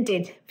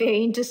invented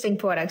very interesting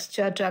products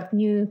to attract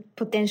new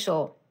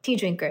potential tea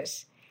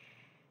drinkers.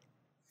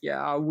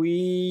 Yeah,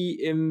 we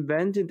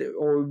invented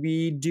or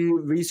we do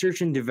research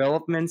and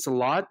developments a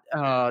lot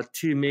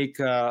to make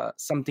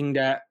something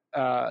that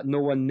no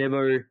one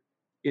never,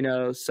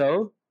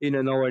 saw,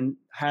 no one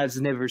has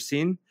never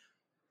seen.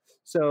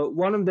 So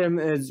one of them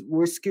is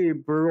whiskey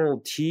barrel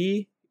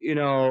tea,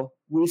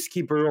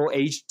 whiskey barrel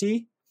aged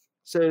tea.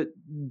 So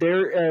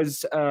there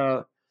is,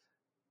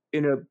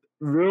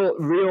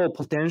 real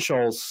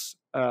potentials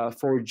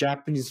for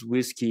Japanese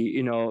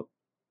whiskey.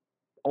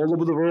 All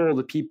over the world,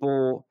 the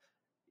people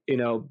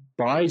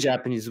buy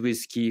Japanese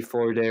whiskey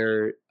for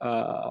their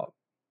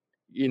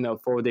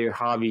for their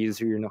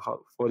hobbies, or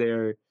for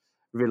their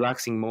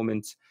relaxing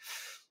moments.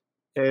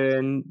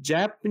 And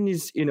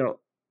Japanese,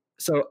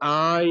 so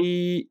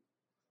I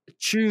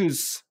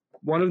choose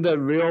one of the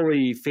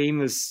really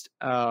famous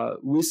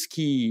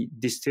whiskey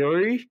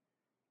distillery,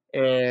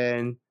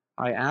 and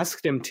I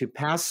asked them to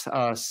pass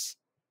us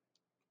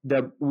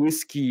the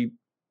whiskey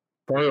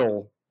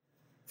barrel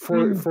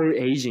for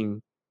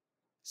aging.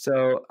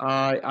 So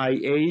I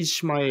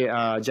aged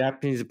my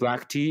Japanese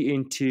black tea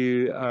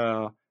into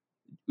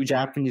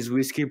Japanese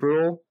whiskey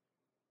brew,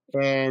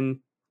 and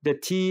the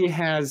tea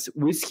has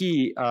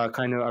whiskey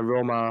kind of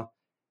aroma,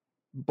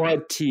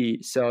 but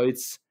tea. So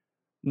it's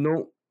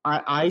no.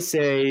 I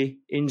say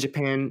in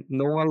Japan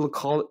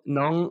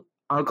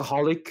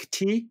non-alcoholic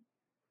tea.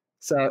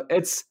 So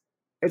it's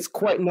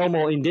quite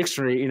normal in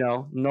dictionary.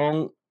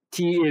 Non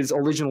tea is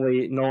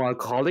originally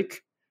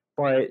non-alcoholic,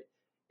 but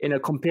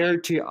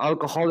compared to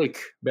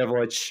alcoholic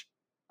beverage,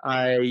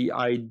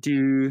 I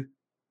do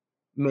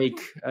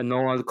make a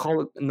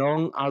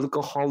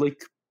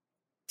non-alcoholic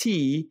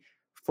tea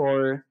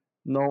for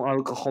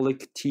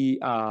non-alcoholic tea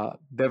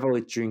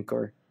beverage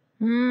drinker.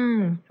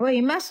 Well,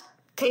 it must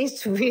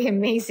taste really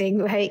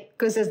amazing, right?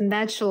 Because there's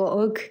natural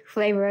oak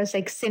flavors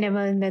like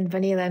cinnamon and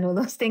vanilla and all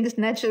those things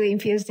naturally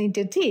infused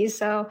into tea.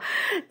 So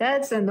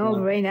that's a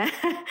no-brainer.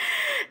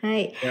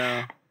 Right.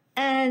 Yeah.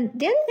 And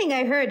the other thing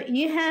I heard,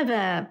 you have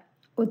a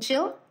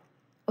ochiru.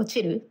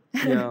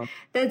 Yeah.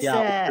 That's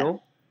Ochiru.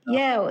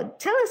 yeah.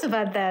 Tell us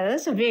about that.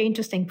 That's a very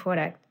interesting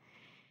product.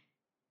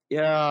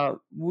 Yeah,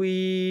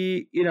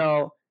 we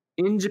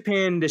in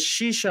Japan the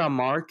shisha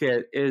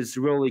market is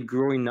really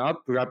growing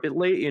up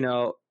rapidly.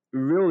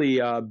 Really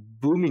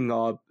booming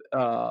up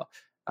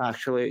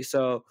actually.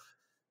 So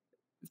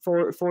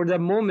for the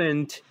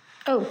moment.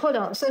 Oh, hold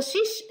on. So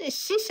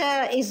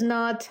shisha is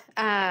not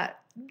a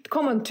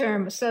common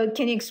term. So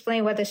can you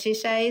explain what a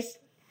shisha is?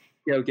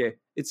 Yeah, okay.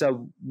 It's a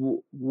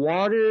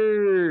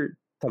water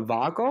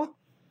tobacco.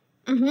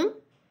 Mm-hmm.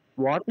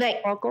 Water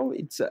tobacco.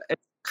 It's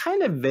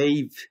kind of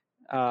vague.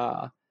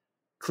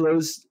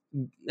 Close.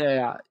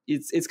 Yeah,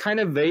 it's kind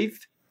of vague,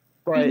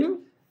 but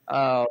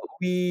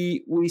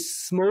we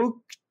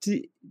smoke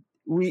through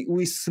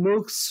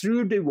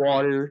the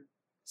water.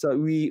 So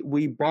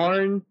we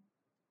burn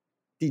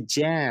the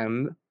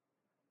jam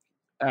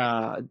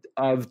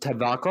of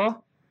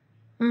tobacco,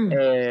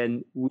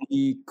 and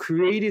we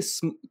create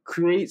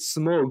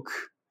smoke,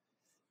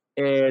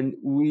 and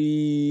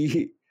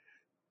we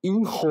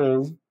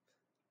inhale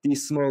the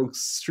smoke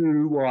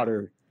through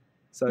water.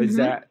 So is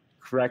that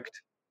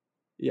correct?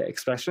 Yeah,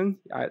 expression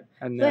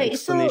and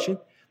explanation.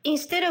 So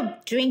instead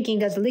of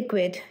drinking as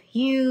liquid,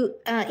 you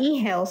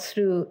inhale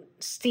through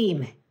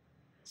steam.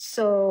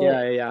 So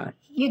yeah,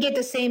 you get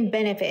the same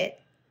benefit,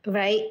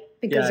 right?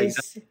 Because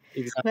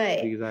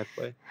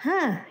exactly.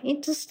 Huh,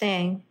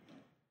 interesting.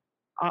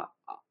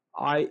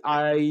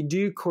 I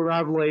do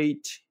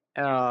collaborate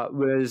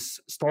with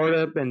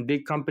startup and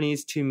big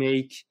companies to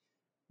make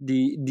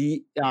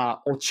the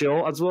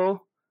Ochio as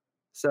well.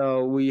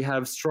 So we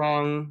have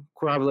strong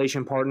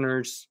collaboration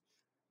partners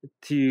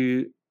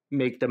to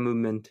make the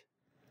movement.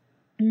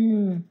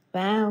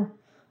 Wow.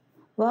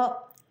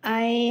 Well,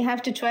 I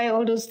have to try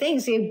all those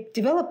things you're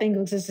developing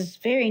because this is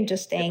very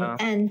interesting. Yeah.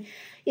 And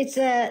it's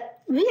a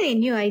really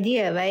new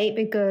idea, right?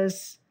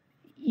 Because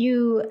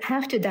you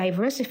have to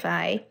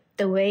diversify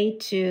the way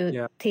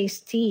to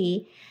taste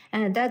tea.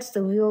 And that's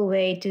the real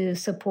way to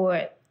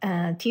support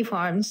tea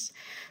farms.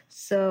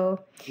 So,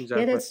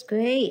 yeah, that's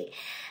great.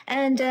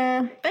 And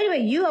by the way,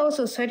 you are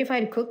also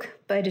certified cook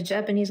by the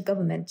Japanese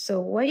government. So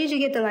why did you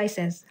get the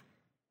license?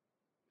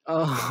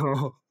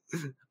 Oh,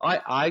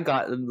 I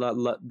got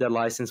the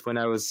license when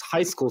I was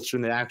high school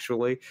student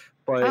actually,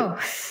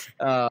 but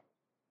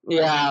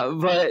yeah,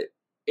 but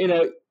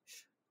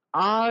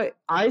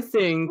I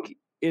think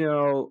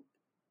you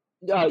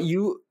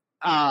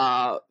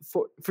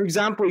for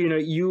example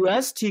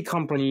U.S. tea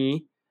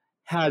company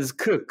has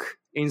cook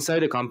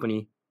inside the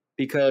company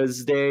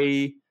because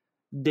they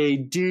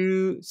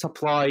do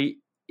supply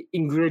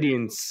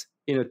ingredients,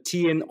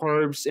 tea and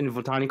herbs and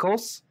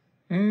botanicals.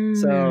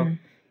 So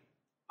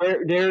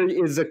there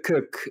is a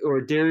cook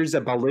or there's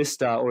a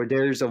barista or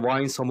there's a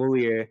wine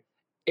sommelier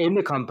in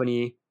the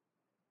company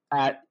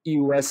at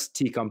U.S.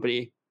 tea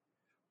company.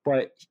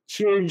 But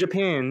here in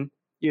Japan,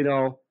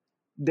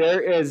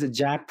 there is a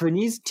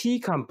Japanese tea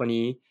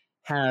company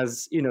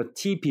has,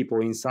 tea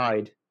people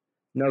inside,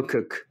 no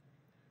cook.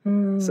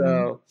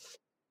 So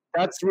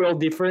that's real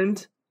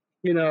different.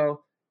 In the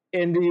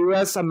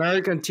U.S.,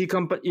 American tea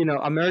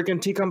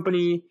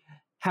company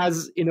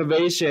has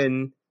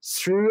innovation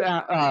through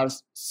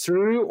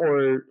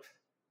or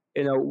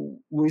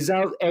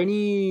without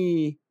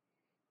any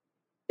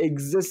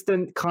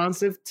existent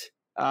concept.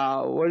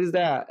 What is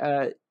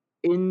that?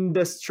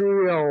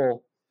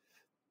 Industrial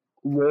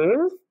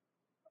war.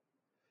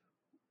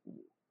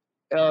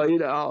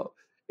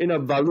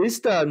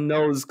 Barista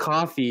knows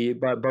coffee,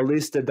 but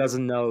barista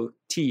doesn't know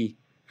tea.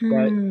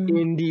 But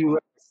in the US,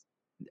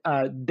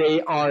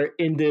 they are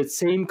in the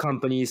same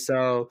company,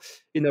 so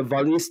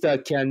barista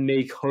can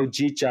make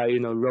hojicha,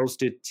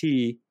 roasted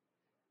tea,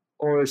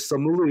 or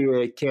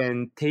sommelier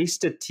can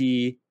taste the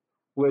tea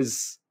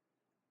with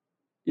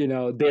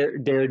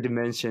their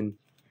dimension.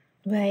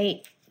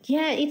 Right.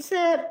 Yeah,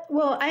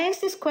 I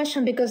asked this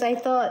question because I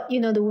thought,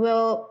 your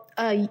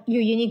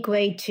unique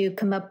way to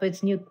come up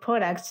with new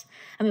products.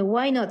 I mean,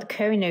 why not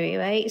culinary,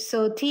 right?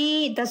 So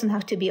tea doesn't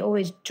have to be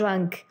always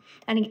drunk,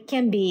 and it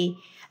can be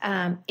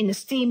in a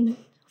steam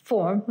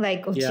form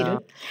like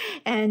ochiru.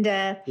 And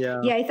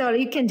I thought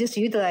you can just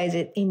utilize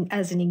it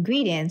as an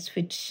ingredient,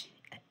 which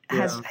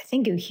has, I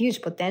think, a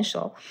huge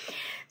potential.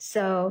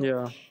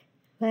 So,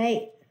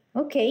 right.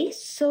 Okay.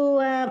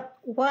 So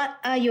what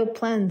are your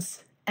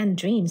plans and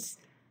dreams?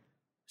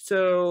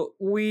 So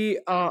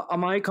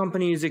my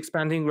company is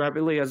expanding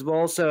rapidly as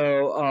well.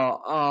 So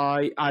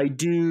I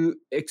do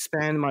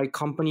expand my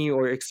company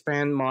or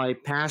expand my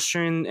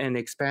passion and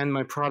expand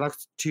my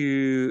products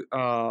to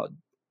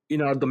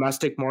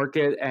domestic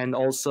market and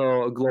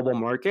also a global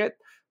market.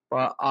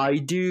 But I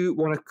do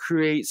want to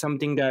create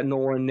something that no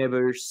one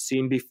never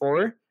seen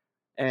before,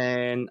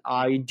 and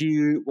I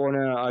do want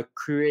to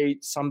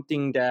create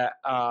something that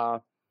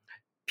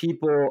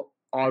people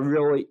are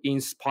really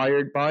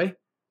inspired by.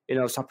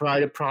 Supply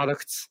the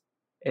products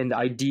and the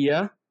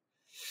idea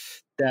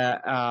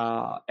that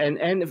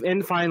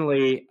and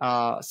finally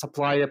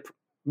supply the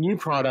new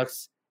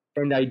products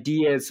and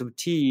ideas of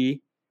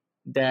tea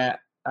that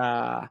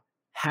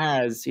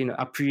has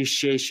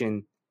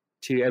appreciation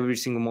to every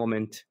single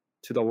moment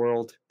to the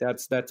world.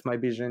 That's my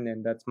vision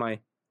and that's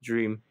my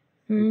dream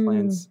and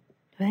plans.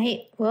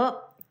 Right.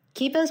 Well,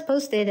 keep us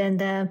posted,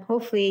 and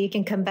hopefully you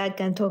can come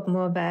back and talk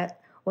more about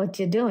what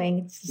you're doing.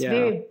 It's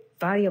very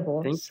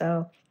valuable.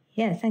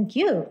 Yeah, thank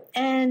you.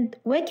 And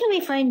where can we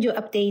find your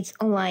updates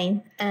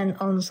online and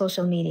on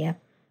social media?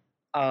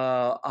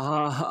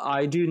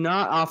 I do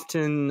not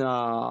often,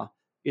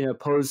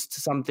 post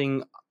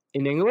something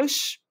in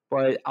English,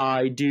 but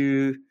I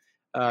do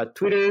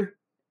Twitter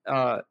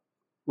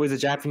with a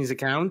Japanese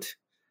account.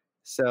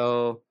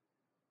 So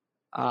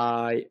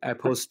I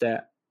post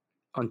that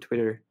on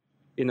Twitter.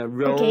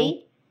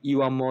 Ryo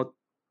Iwamoto,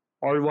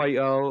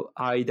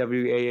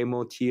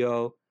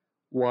 RYOIWAMOTO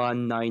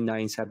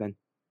 1997.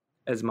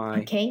 As my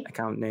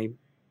account name.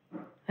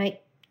 Right.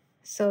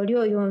 So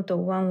Ryo Iwamoto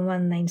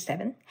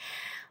 1197.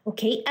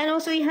 Okay. And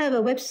also you have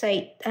a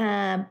website,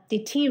 the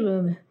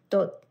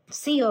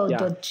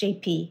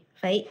tearoom.co.jp,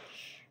 right?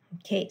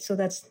 Okay. So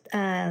that's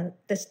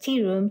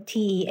tearoom,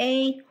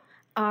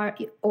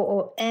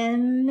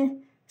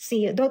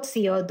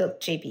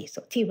 TEAROOM.co.jp.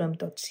 So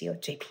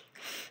tearoom.co.jp.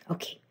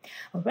 Okay.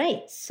 All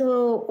right.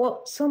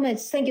 So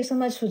thank you so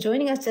much for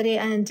joining us today,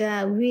 and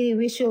we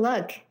wish you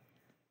luck.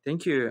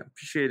 Thank you.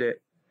 Appreciate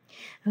it.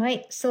 All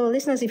right. So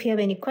listeners, if you have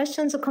any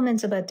questions or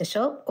comments about the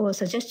show or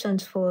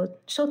suggestions for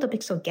show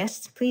topics or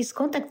guests, please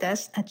contact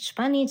us at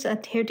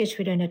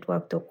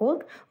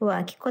japaneats@heritageradionetwork.org or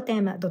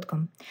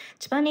akikotema.com.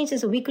 Japaneats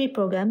is a weekly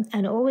program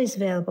and always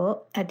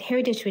available at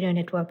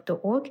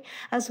heritageradionetwork.org,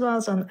 as well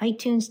as on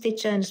iTunes,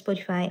 Stitcher, and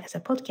Spotify as a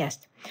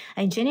podcast.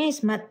 I'm Jenny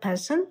Matt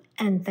Patterson,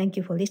 and thank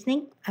you for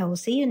listening. I will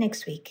see you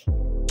next week.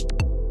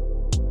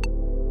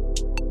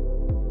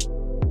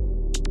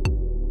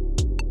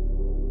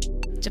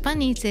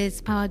 Japan Eats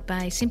is powered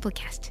by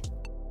Simplecast.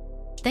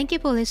 Thank you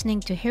for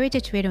listening to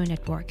Heritage Radio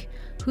Network,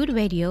 food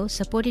radio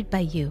supported by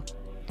you.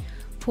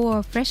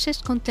 For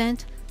freshest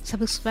content,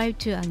 subscribe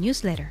to our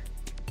newsletter.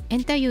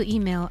 Enter your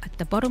email at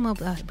the bottom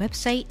of our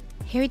website,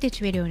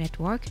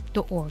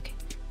 heritageradionetwork.org.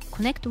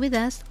 Connect with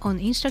us on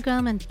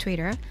Instagram and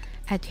Twitter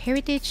at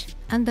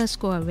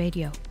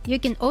heritage_radio. You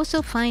can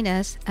also find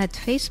us at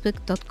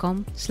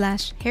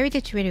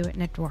facebook.com/Heritage Radio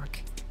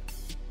Network.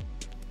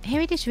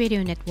 Heritage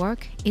Radio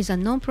Network is a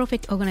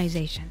non-profit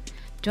organization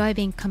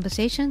driving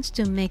conversations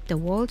to make the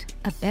world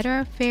a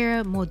better,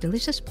 fairer, more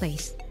delicious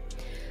place.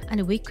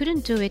 And we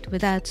couldn't do it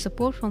without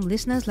support from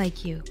listeners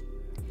like you.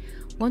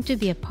 Want to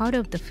be a part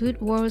of the food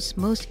world's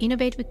most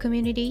innovative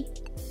community?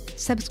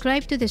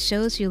 Subscribe to the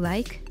shows you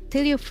like,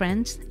 tell your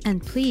friends,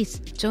 and please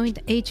join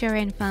the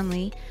HRN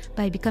family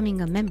by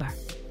becoming a member.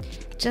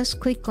 Just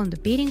click on the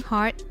beating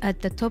heart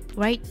at the top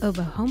right of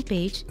our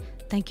homepage.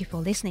 Thank you for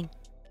listening.